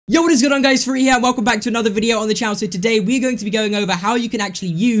Yo, what is going on, guys? Free here, and welcome back to another video on the channel. So today we're going to be going over how you can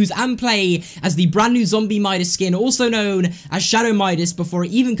actually use and play as the brand new zombie Midas skin, also known as Shadow Midas, before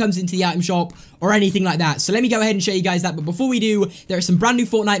it even comes into the item shop or anything like that. So let me go ahead and show you guys that. But before we do, there are some brand new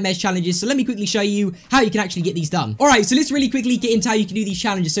Fortnitemares challenges. So let me quickly show you how you can actually get these done. Alright, so let's really quickly get into how you can do these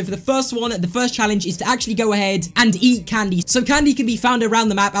challenges. So for the first one, the first challenge is to actually go ahead and eat candy. So candy can be found around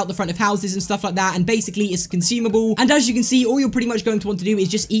the map, out the front of houses and stuff like that. And basically it's consumable. And as you can see, all you're pretty much going to want to do is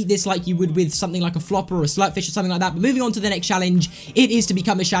just eat this like you would with something like a flopper or a slurpfish or something like that. But moving on to the next challenge, it is to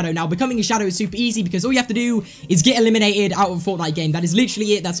become a shadow. Now, becoming a shadow is super easy because all you have to do is get eliminated out of a Fortnite game. That is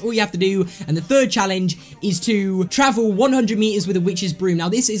literally it. That's all you have to do. And the third challenge is to travel 100 meters with a witch's broom. Now,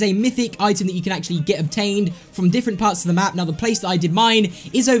 this is a mythic item that you can actually get obtained from different parts of the map. Now, the place that I did mine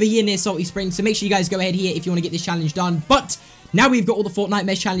is over here near Salty Springs, so make sure you guys go ahead here if you want to get this challenge done. But now we've got all the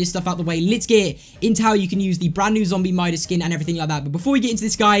Fortnitemares challenges stuff out the way, let's get into how you can use the brand new zombie Midas skin and everything like that. But before we get into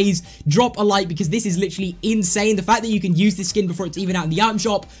this, guys, drop a like because this is literally insane. The fact that you can use this skin before it's even out in the item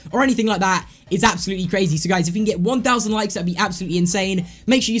shop or anything like that is absolutely crazy. So guys, if we can get 1,000 likes, that'd be absolutely insane.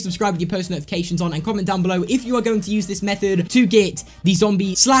 Make sure you subscribe with your post notifications on and comment down below if you are going to use this method to get the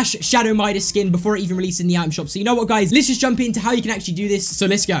zombie slash Shadow Midas skin before it even releases in the item shop. So you know what, guys, let's just jump into how you can actually do this. So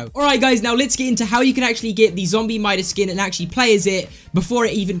let's go. Alright, guys, now let's get into how you can actually get the zombie Midas skin and actually play as it before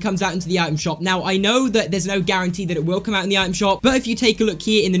it even comes out into the item shop. Now, I know that there's no guarantee that it will come out in the item shop, but if you take a look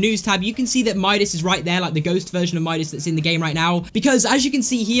here in the news tab, you can see that Midas is right there, like the ghost version of Midas that's in the game right now. Because as you can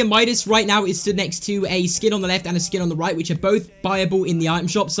see here, Midas right now is stood next to a skin on the left and a skin on the right, which are both buyable in the item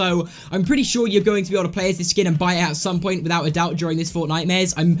shop. So I'm pretty sure you're going to be able to play as this skin and buy it at some point without a doubt during this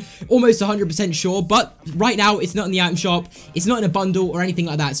Fortnitemares. I'm almost 100% sure, but right now it's not in the item shop, it's not in a bundle or anything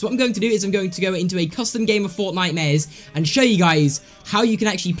like that. So what I'm going to do is I'm going to go into a custom game of Fortnitemares and show you guys how you can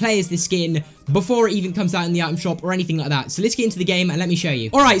actually play as this skin before it even comes out in the item shop or anything like that. So let's get into the game and let me show you.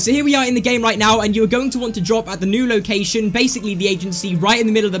 Alright, so here we are in the game right now, and you're going to want to drop at the new location, basically the agency right in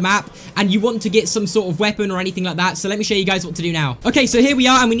the middle of the map, and you want to get some sort of weapon or anything like that. So let me show you guys what to do now. Okay, so here we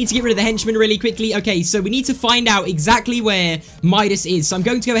are, and we need to get rid of the henchman really quickly. Okay, so we need to find out exactly where Midas is. So I'm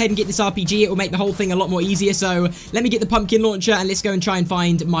going to go ahead and get this RPG. It will make the whole thing a lot more easier. So let me get the pumpkin launcher and let's go and try and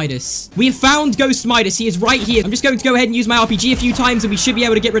find Midas. We have found Ghost Midas. He is right here. I'm just going to go ahead and use my RPG a few times, and we should be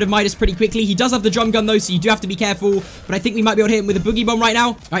able to get rid of Midas pretty quickly. He does have the drum gun though, so you do have to be careful, but I think we might be able to hit him with a boogie bomb right now.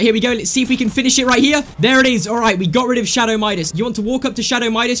 All right, here we go. Let's see if we can finish it right here. There it is. All right, we got rid of Shadow Midas. You want to walk up to Shadow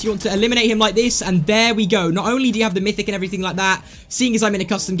Midas, you want to eliminate him like this, and there we go. Not only do you have the mythic and everything like that, seeing as I'm in a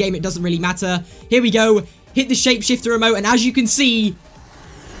custom game, it doesn't really matter. Here we go. Hit the shapeshifter remote, and as you can see,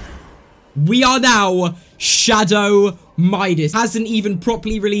 we are now Shadow Midas. Hasn't even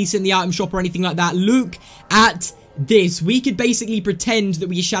properly released in the item shop or anything like that. Look at this. We could basically pretend that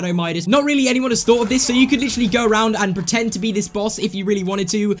we are Shadow Midas. Not really anyone has thought of this, so you could literally go around and pretend to be this boss if you really wanted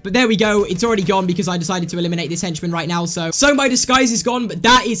to. But there we go. It's already gone because I decided to eliminate this henchman right now. So my disguise is gone, but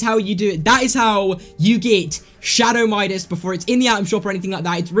that is how you do it. That is how you get Shadow Midas before it's in the item shop or anything like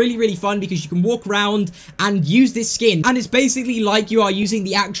that. It's really, really fun because you can walk around and use this skin. And it's basically like you are using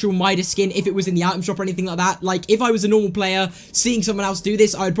the actual Midas skin if it was in the item shop or anything like that. Like, if I was a normal player seeing someone else do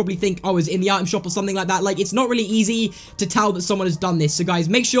this, I would probably think I was in the item shop or something like that. Like, it's not really easy to tell that someone has done this. So, guys,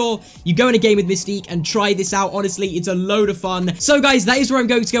 make sure you go in a game with Mystique and try this out. Honestly, it's a load of fun. So, guys, that is where I'm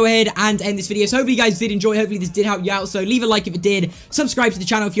going to go ahead and end this video. So, hopefully you guys did enjoy. Hopefully this did help you out. So, leave a like if it did. Subscribe to the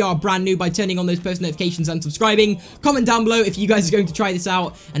channel if you are brand new by turning on those post notifications and subscribing. Comment down below if you guys are going to try this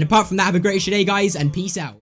out. And apart from that, have a great day, guys, and peace out.